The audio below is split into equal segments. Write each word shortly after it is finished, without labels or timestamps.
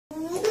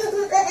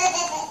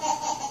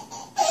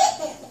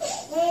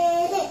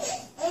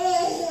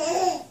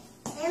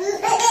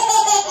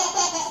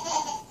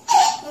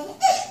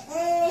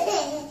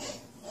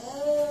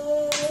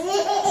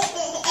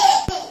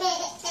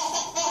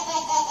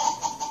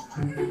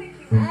Hey!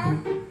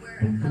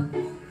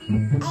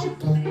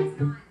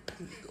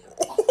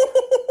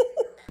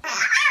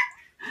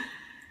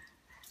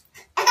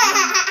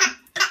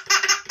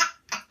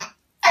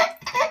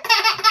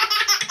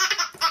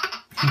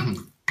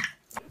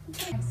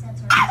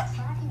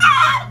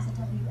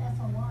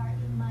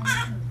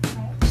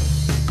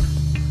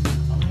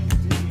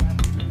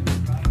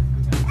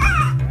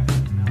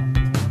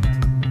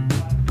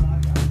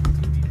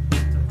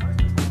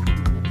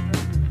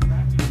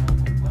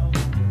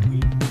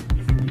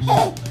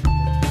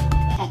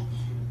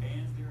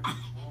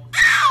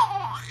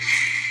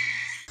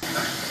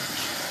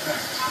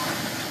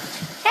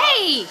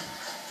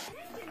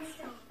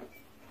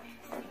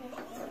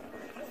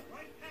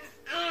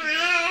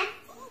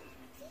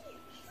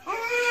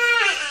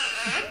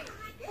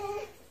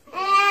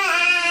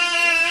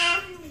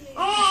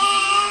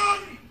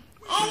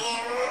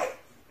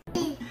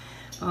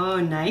 Oh,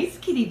 nice,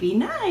 kitty. Be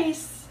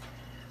nice.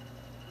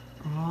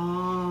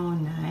 Oh,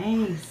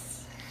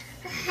 nice.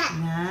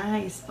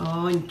 Nice.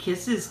 Oh, and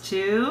kisses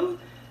too.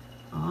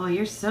 Oh,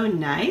 you're so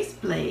nice,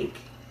 Blake.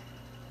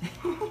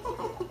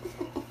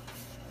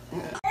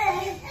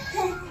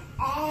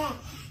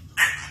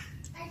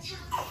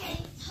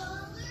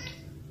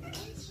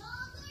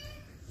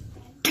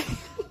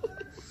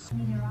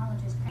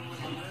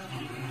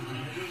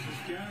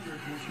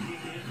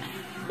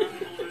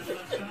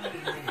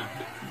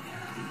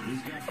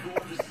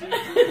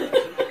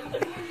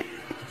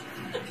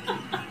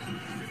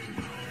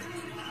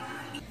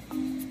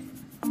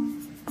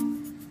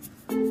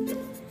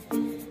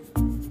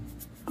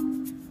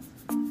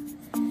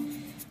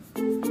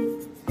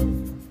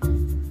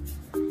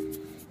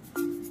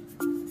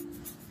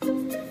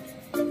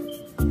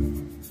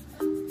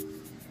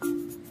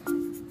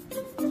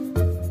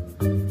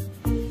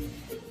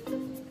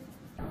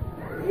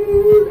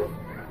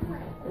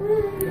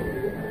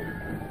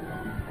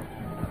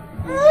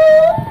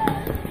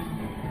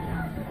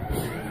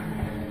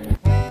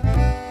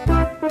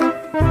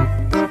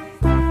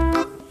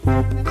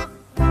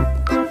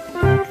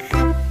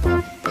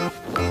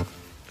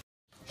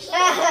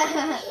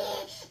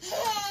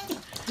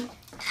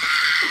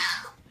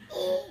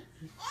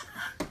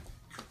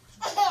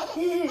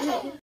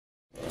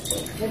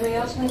 Anybody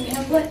else want a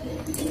pamphlet?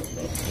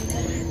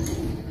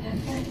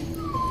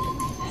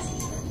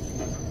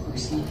 Of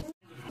course not.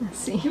 Let's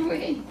see.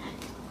 Wait.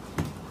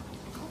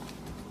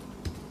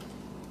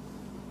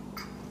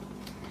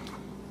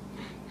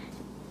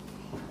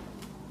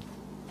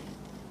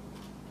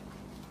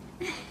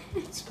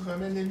 Tu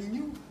promènes le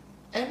minou?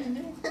 Un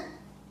minou?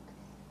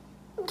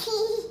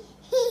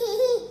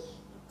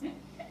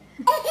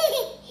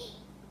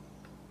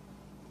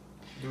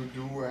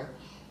 Doudou, hein?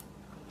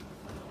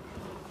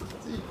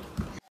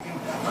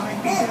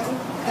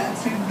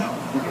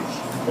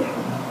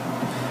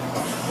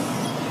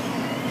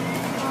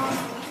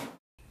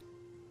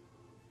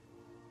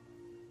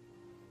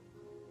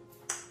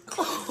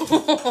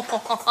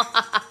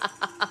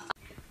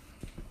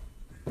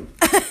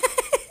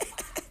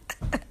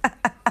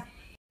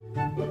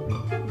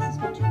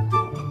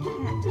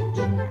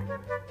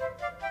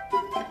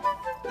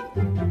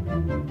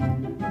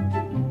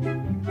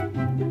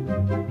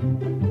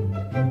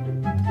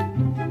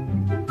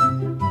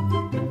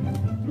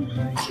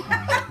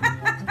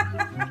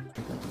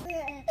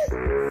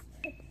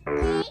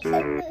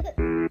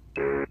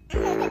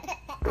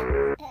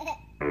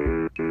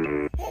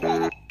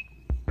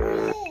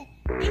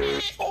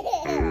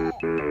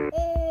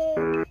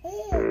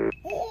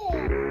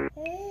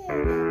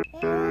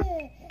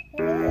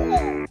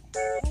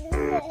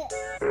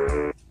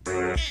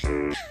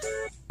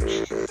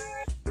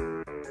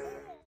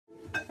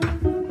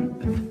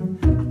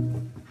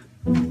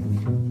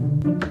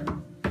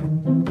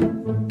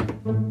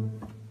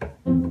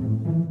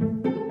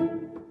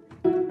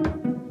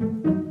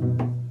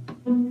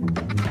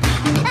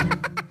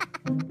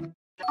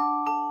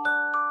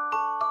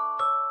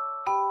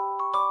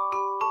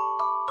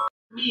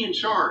 Me in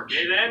charge.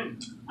 Okay then,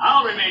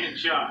 I'll remain in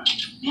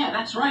charge. Yeah,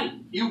 that's right.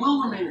 You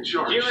will remain in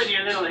charge. You and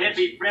your little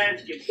hippie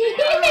friends can stay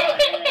around.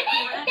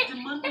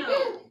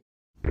 Correctamundo.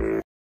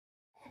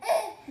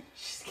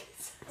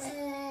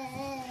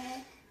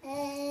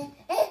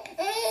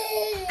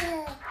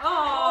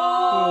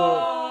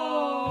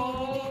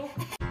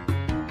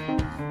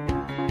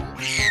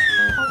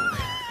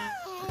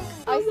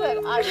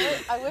 I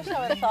said, I wish I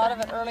would have thought of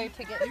it earlier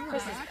to get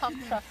Chris's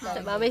pump truck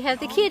done. Mommy have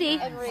the kitty.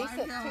 And race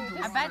it to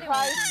I bet it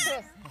surprise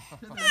Chris.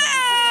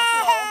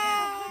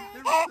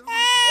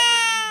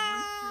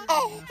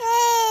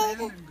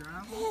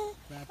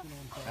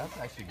 That's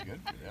actually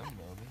good for them,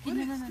 though.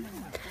 No.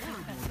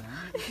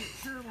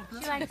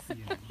 She likes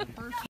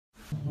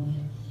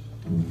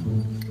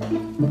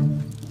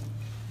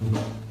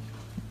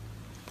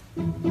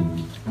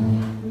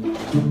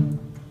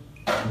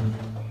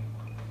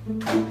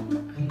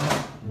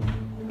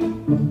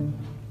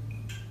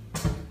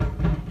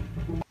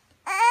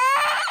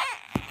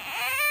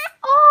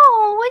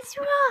Oh, what's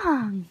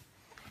wrong?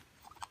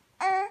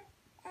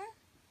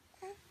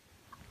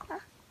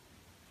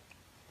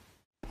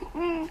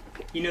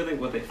 You know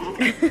what they feel.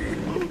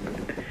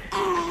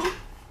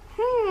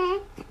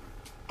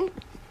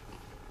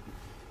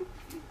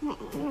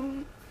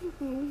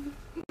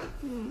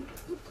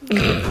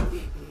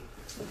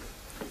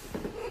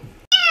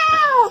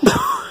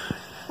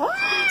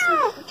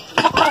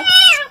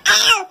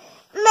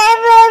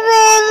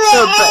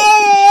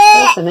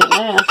 Listen it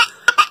now.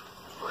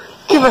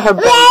 Give her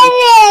baby.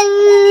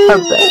 Her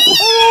baby.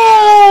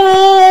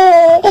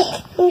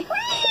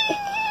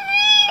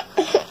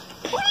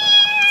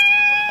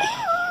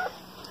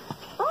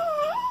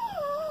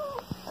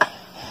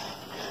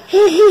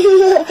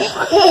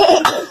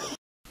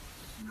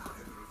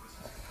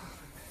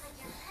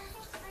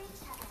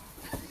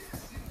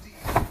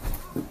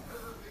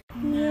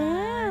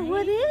 Yeah,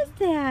 what is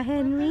that,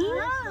 Henry?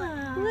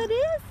 What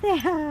is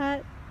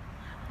that?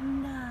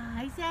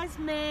 Nice,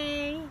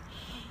 Esme.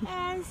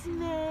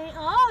 Esme.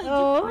 Oh,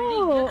 you're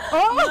pretty good. Oh,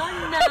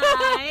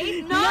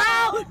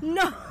 nice.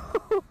 No.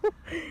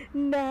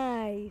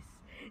 Nice.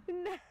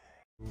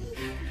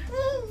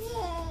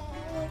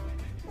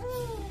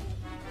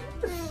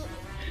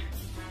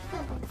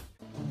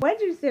 Why'd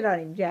you sit on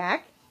him,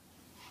 Jack?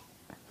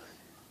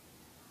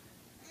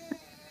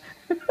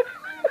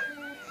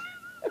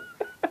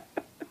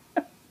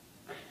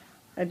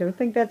 I don't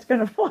think that's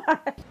gonna fly.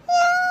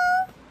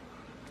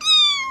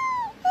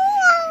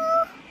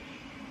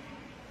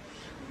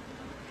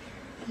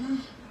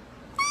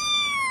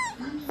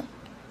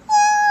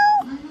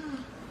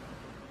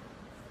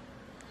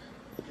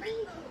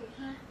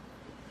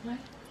 What?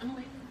 I'm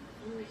waiting.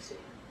 I'm waiting to see.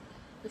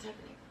 What's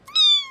happening?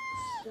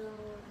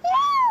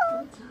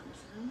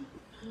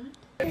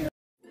 The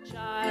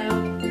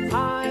child,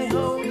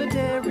 hi-ho, the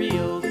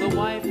dairy-o, the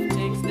wife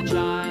takes the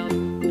child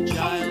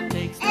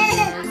takes the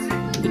nurse,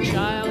 the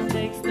child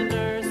takes the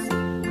nurse,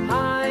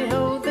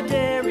 hi-ho, the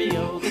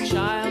dairy-o, the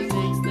child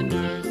takes the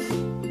nurse.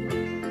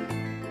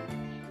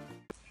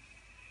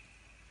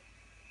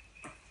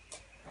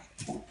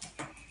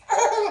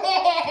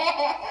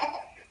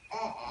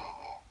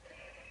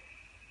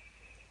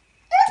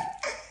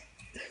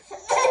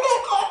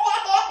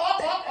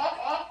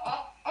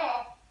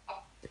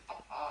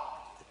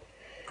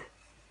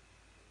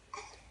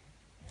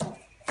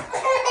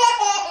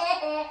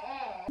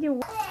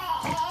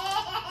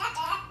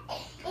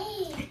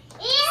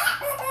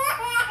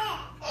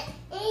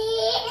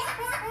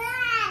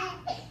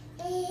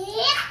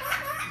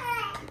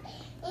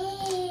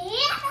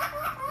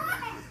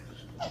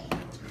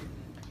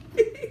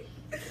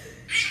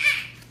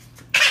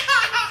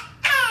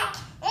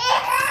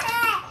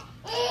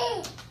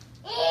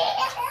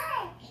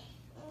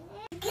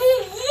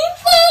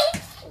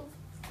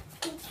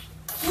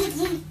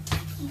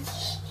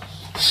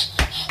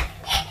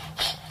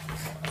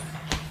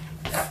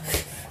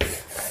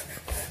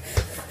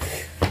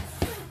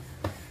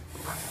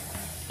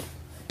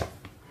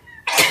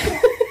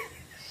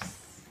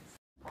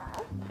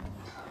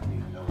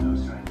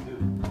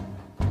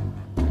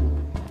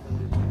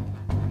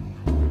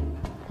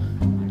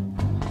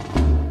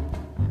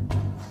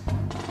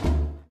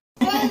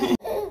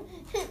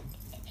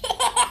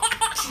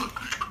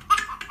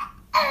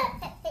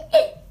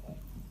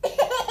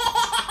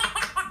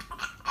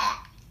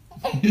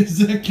 Is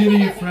that kitty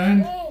your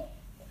friend?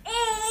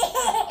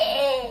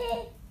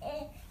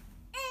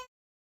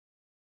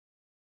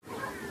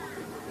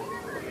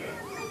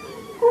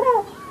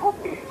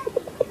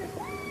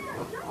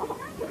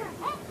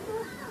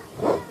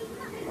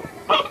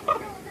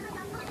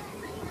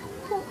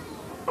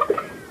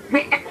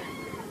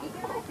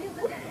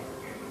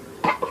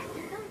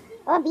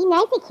 Oh, be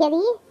nice,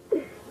 kitty.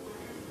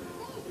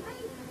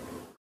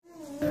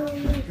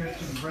 Get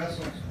some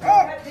bristles.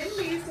 Didn't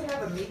we used to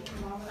have a meat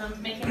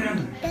making in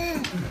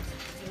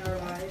our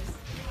lives?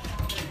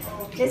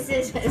 This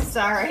is,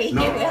 sorry,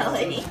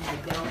 Willie.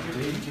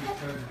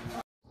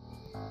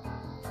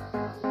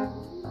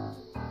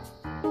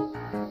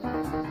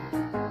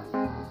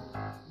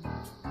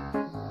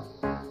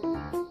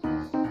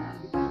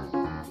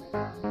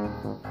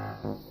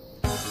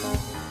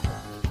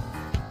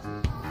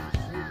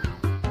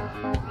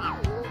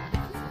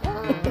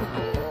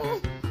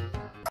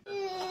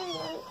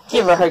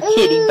 Give her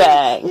kitty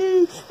bag.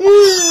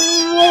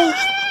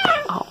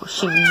 Oh,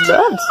 she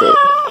loves it,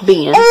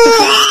 Ben.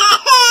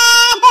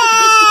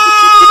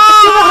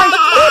 Give her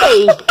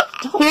kitty.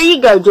 Here you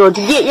go,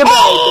 Georgia. Get your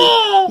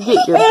baby.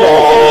 Get your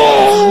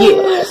baby.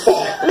 Yes.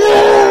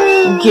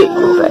 Get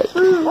your baby.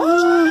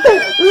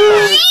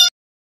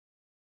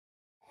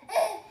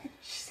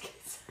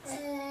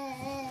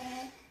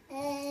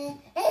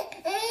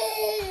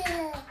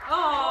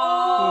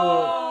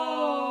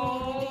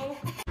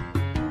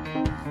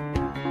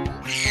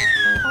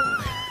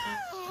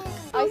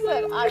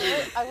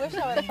 I wish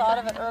I would have thought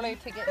of it earlier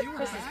to get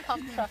Chris's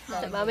pump truck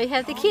done. Mommy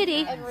have the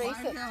kitty. And race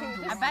it to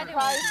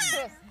surprise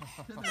Chris.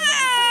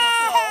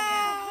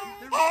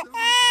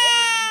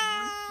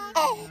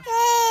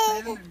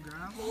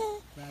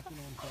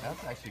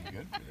 That's actually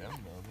good for them,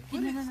 though.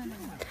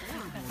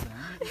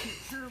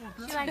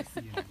 She likes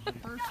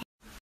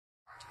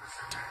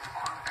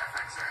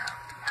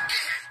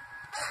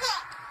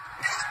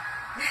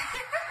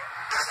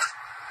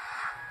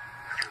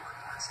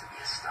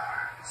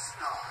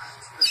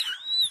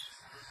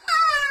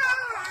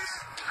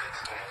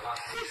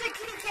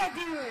you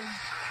doing?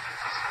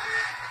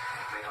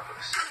 Made up of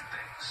the same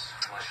things,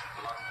 flesh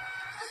and blood.